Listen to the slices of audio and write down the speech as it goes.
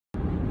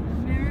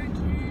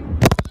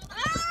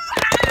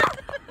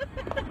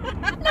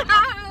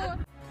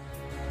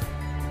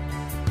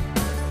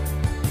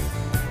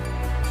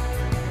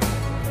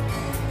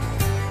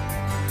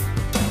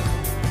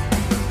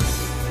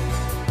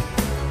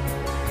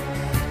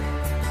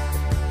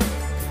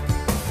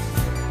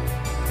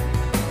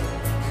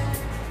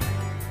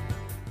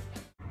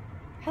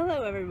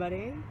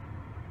everybody.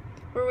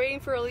 We're waiting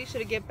for Alicia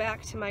to get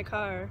back to my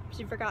car.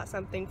 She forgot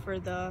something for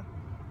the,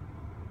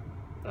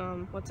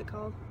 what's it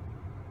called?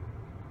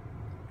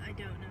 I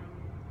don't know.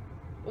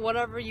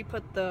 Whatever you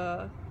put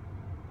the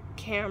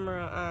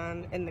camera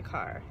on in the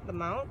car. The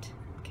mount?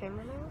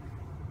 Camera mount?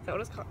 Is that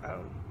what it's called? I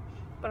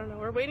don't know.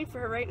 We're waiting for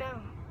her right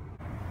now.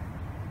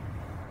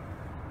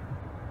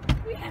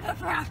 We have a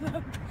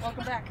problem.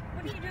 Welcome back.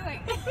 What are you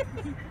doing?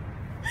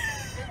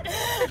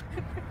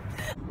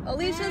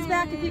 Alicia's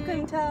back if you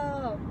couldn't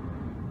tell.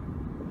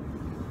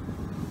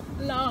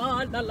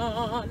 La la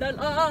la la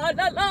la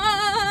la la.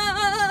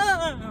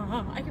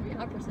 I could be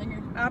an opera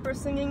singer. Opera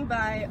singing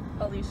by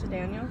Alicia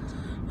Daniel.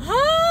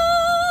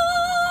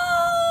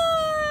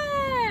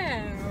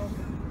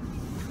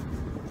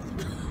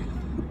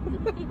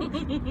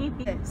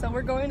 Okay, so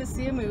we're going to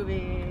see a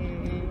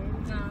movie.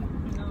 No.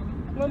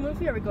 What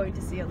movie are we going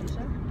to see,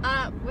 Alicia?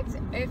 How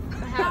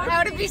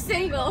to be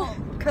single?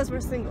 Because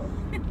we're single.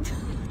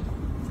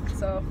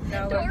 So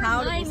now Don't we're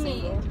how to be remind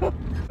me. single.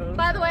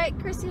 By the way,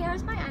 Christy,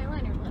 how's my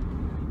eyeliner look?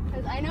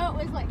 Because I know it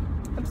was like.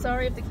 I'm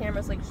sorry if the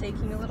camera's like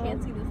shaking a little.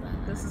 Can't see this.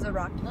 This is a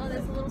rocky. Oh,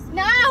 there's a little.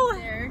 No!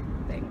 There.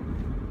 Thing.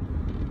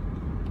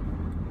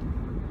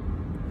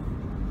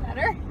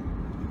 Better.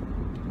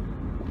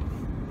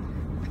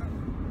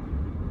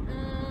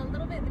 A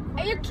little bit.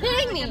 Are you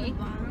kidding me?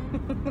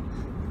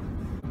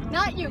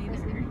 Not you,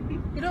 Christy.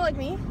 You don't like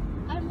me?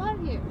 I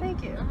love you.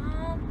 Thank you.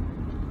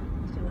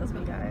 She loves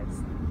me,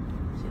 guys.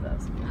 She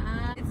loves me.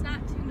 It's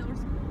not too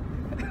noticeable.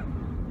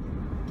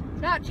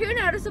 Not too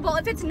noticeable.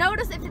 If it's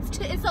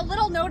it's a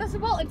little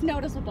noticeable, it's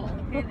noticeable.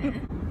 Okay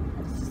then.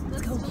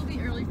 Let's still be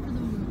early for the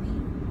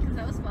movie because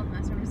that was fun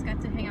last time. We just got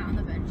to hang out on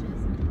the benches.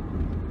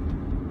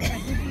 Got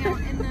to hang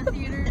out in the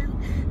theater.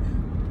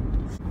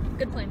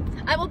 Good plan.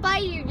 I will buy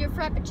you your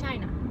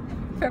frappuccino.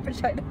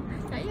 Frappuccino.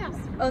 Yes.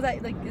 Oh,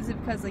 that like is it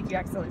because like you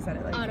accidentally said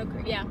it like?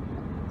 Autocorrect. Yeah.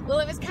 Well,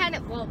 it was kind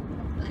of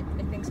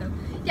I think so.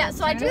 Yeah.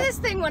 So I do this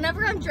thing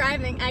whenever I'm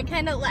driving. I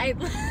kind of like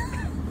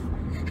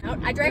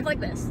I drive like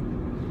this.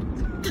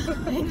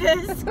 Like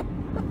this.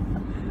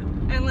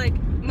 And like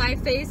my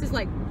face is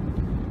like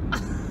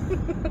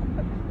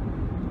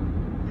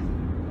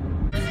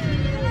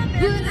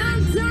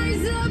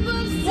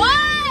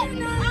what?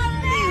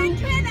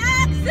 American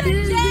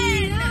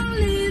oxygen!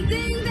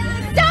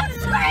 Don't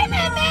scream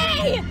at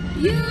me!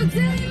 You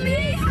take me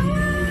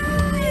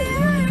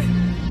higher.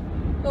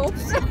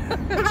 Oops. I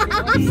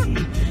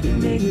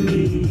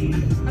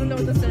don't know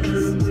what this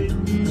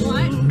is. What? I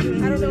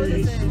don't know what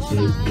this is. Hold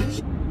on.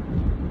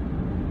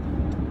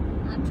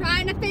 I'm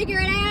trying to figure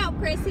it out,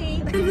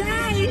 Chrissy.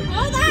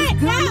 Hold on!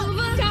 No!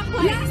 Stop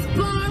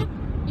playing.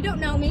 You don't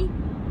know me.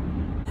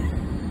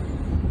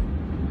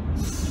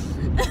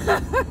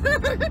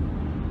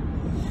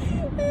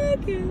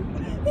 Okay.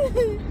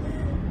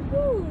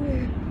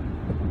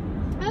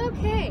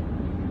 Okay.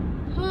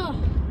 Oh.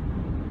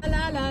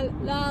 La la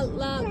la la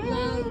la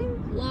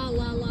la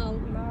la la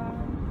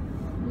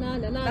la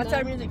la la. That's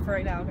our music for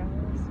right now, guys.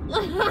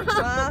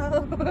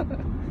 Wow.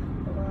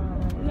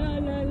 La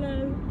la la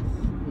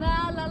la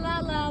la la la la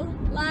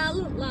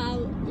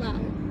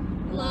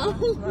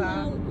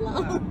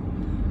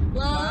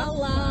la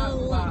la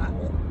la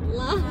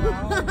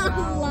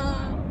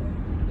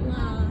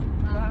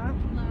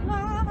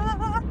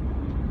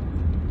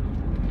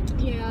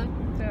yeah.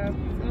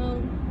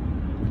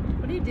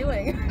 What are you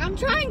doing? I'm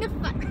trying to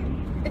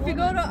find. If you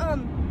go to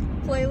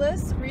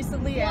playlists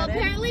recently added.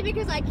 Apparently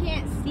because I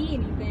can't see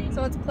anything.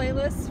 So it's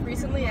playlists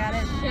recently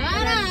added.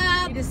 Shut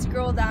up! You just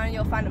scroll down and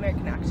you'll find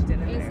American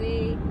Oxygen in there.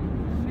 Easy.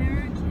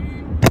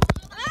 American.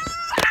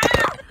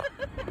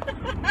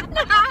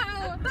 No!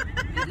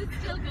 Is it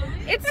still going?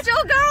 It's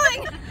still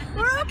going!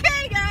 We're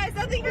okay, guys.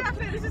 Nothing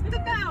happened. It's just a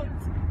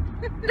bounce.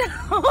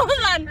 Hold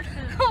on.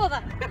 Hold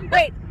on.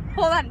 Wait.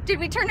 Hold on. Did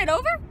we turn it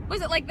over?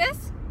 Was it like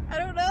this? I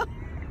don't know.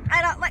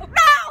 I don't like.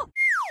 No!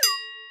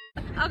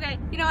 Okay.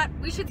 You know what?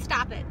 We should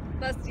stop it.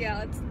 Let's.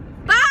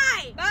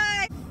 Bye!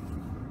 Bye!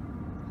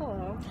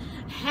 Hello.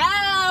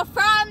 Hello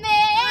from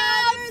the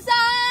outside!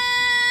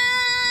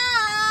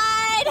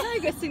 I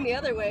guess sing the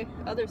other way.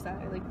 Other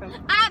side. Like from.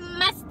 I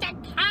must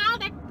have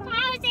called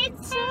 1,000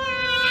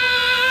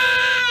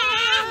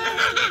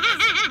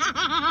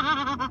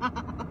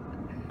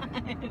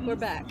 times. We're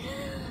back.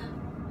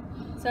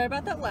 Sorry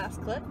about that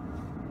last clip.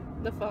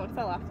 The phone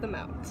fell off the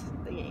mount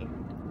thingy.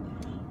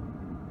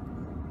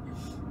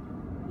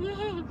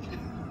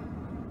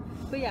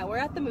 But yeah, we're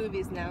at the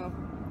movies now,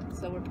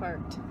 so we're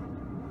parked.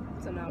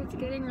 So now It's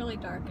getting really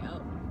dark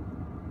out.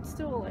 It's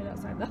still light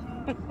outside though.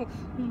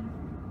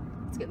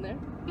 It's getting there.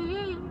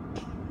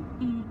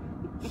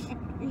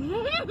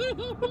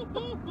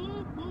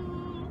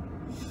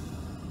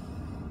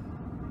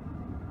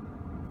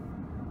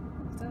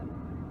 What's up?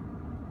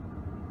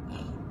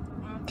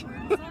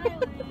 Awkward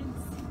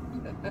silence.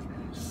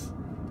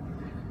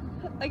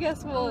 I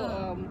guess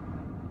we'll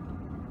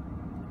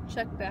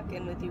check back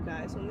in with you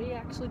guys when we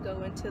actually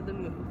go into the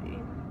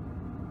movie.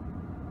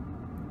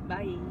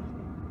 Bye.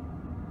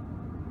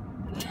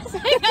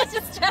 I got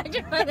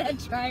distracted by that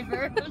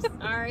driver. I'm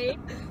sorry.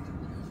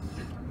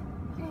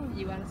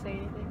 You want to say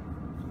anything?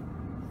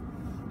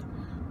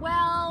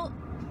 Well,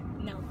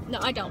 no,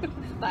 I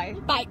don't. Bye.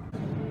 Bye.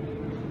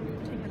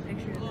 Take a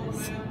picture of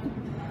this.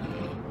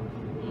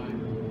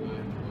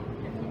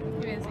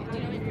 Do you know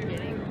what you're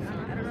getting?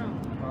 I don't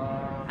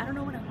know. I don't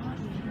know what I want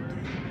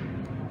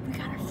yet.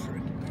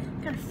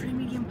 We got a free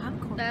medium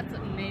popcorn. That's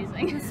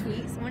amazing. Isn't it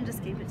sweet? Someone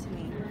just gave it to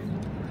me.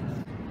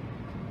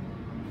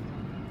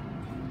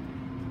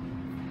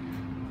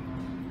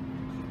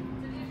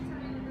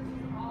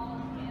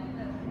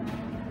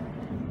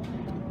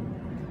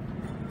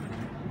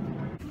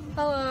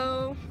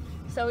 Hello.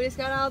 So we just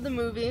got out of the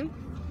movie,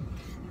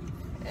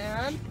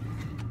 and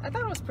I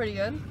thought it was pretty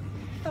good.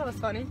 I thought it was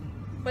funny.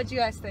 What'd you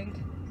guys think?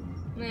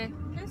 Meh.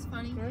 That's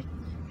funny.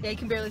 Yeah, you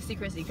can barely see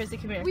Chrissy. Chrissy,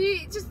 come here.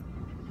 We just.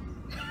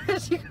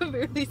 You can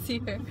barely see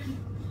her.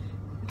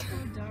 Oh,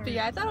 darn. But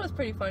yeah, I thought it was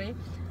pretty funny.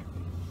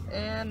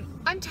 And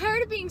I'm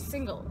tired of being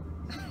single.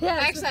 yeah,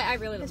 Actually, I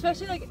really don't.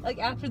 especially like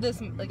after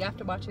this, like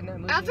after watching that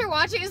movie. After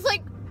watching, it's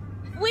like,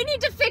 we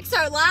need to fix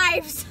our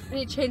lives. I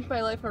need to change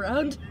my life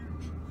around.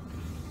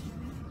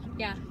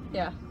 Yeah.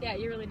 Yeah. Yeah,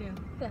 you really do.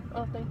 Yeah.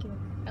 Oh, thank you.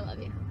 I love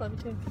you. Love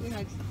you too. Your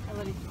hugs. I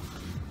love you.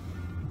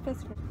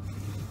 That's good.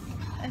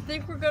 I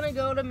think we're gonna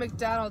go to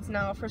McDonald's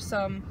now for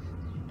some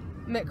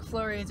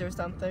McFlurries or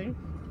something.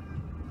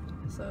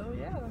 So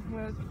yeah.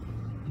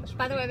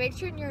 By the way, make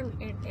sure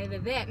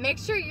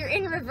you're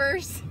in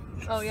reverse.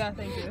 Oh yeah,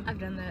 thank you. I've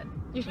done that.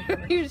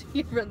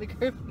 You run the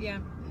curve. Yeah.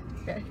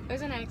 Okay. It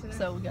was an accident.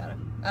 So we got it.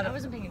 I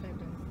wasn't paying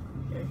attention.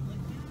 Okay.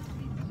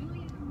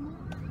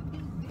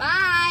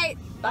 Bye.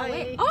 Bye. Oh,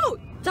 wait. Oh,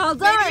 It's all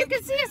maybe done. you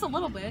can see us a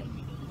little bit.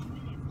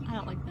 I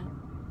don't like that.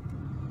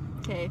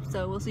 Okay,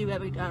 so we'll see you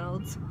at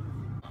McDonald's.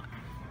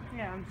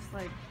 Yeah, I'm just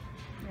like,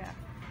 yeah.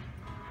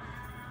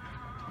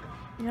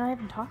 You're not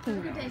even talking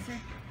Have a about good day, it. sir.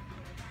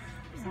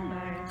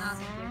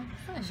 Aw.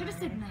 I should have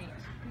said night.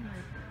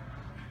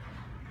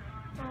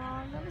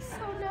 Aw, that was so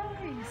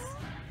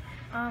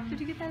nice. Did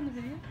you get that in the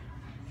video?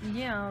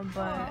 Yeah,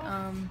 but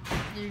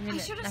you're gonna I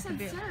should have have to said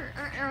be sir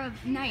or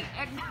night.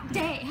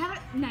 Day. Have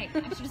it night.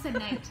 I should have said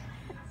night.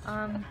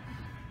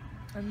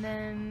 and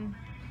then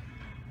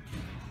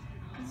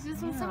It's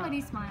just when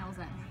somebody smiles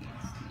at me.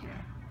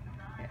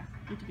 Yeah,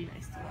 need to be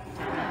nice to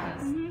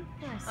Mm-hmm.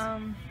 Yes.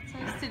 it's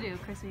nice to do,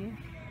 Chrissy.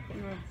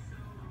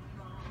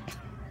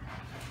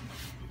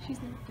 She's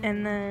not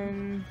And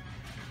then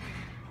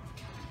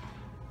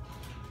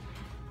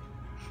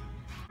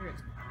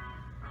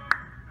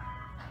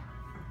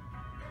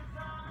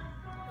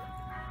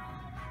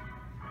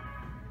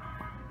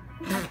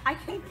I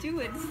can do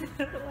it.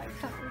 I don't know why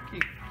it's not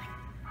working.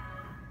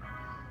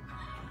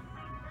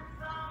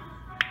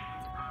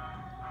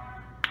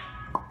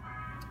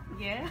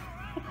 Yeah?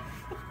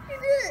 You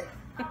did it!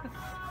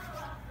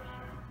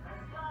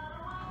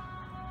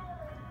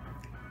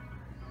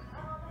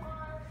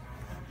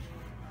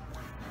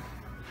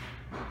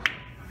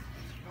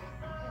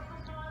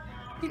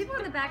 People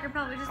in the back are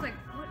probably just like,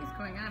 what is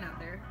going on out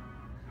there?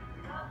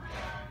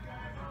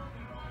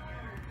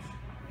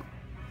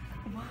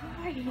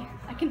 Why?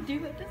 I can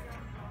do it this time.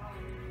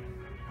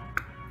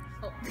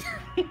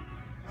 Oh.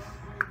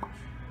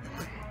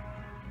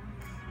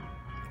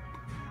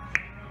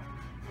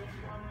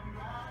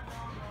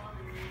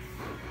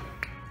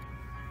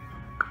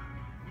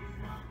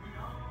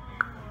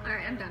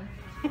 Alright, I'm done.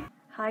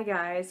 Hi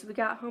guys, we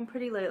got home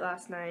pretty late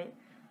last night,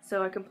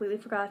 so I completely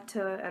forgot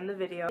to end the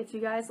video. If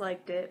you guys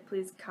liked it,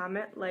 please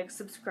comment, like,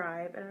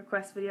 subscribe, and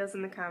request videos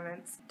in the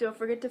comments. Don't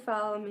forget to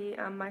follow me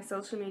on my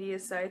social media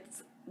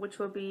sites, which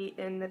will be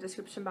in the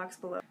description box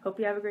below. Hope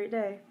you have a great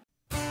day.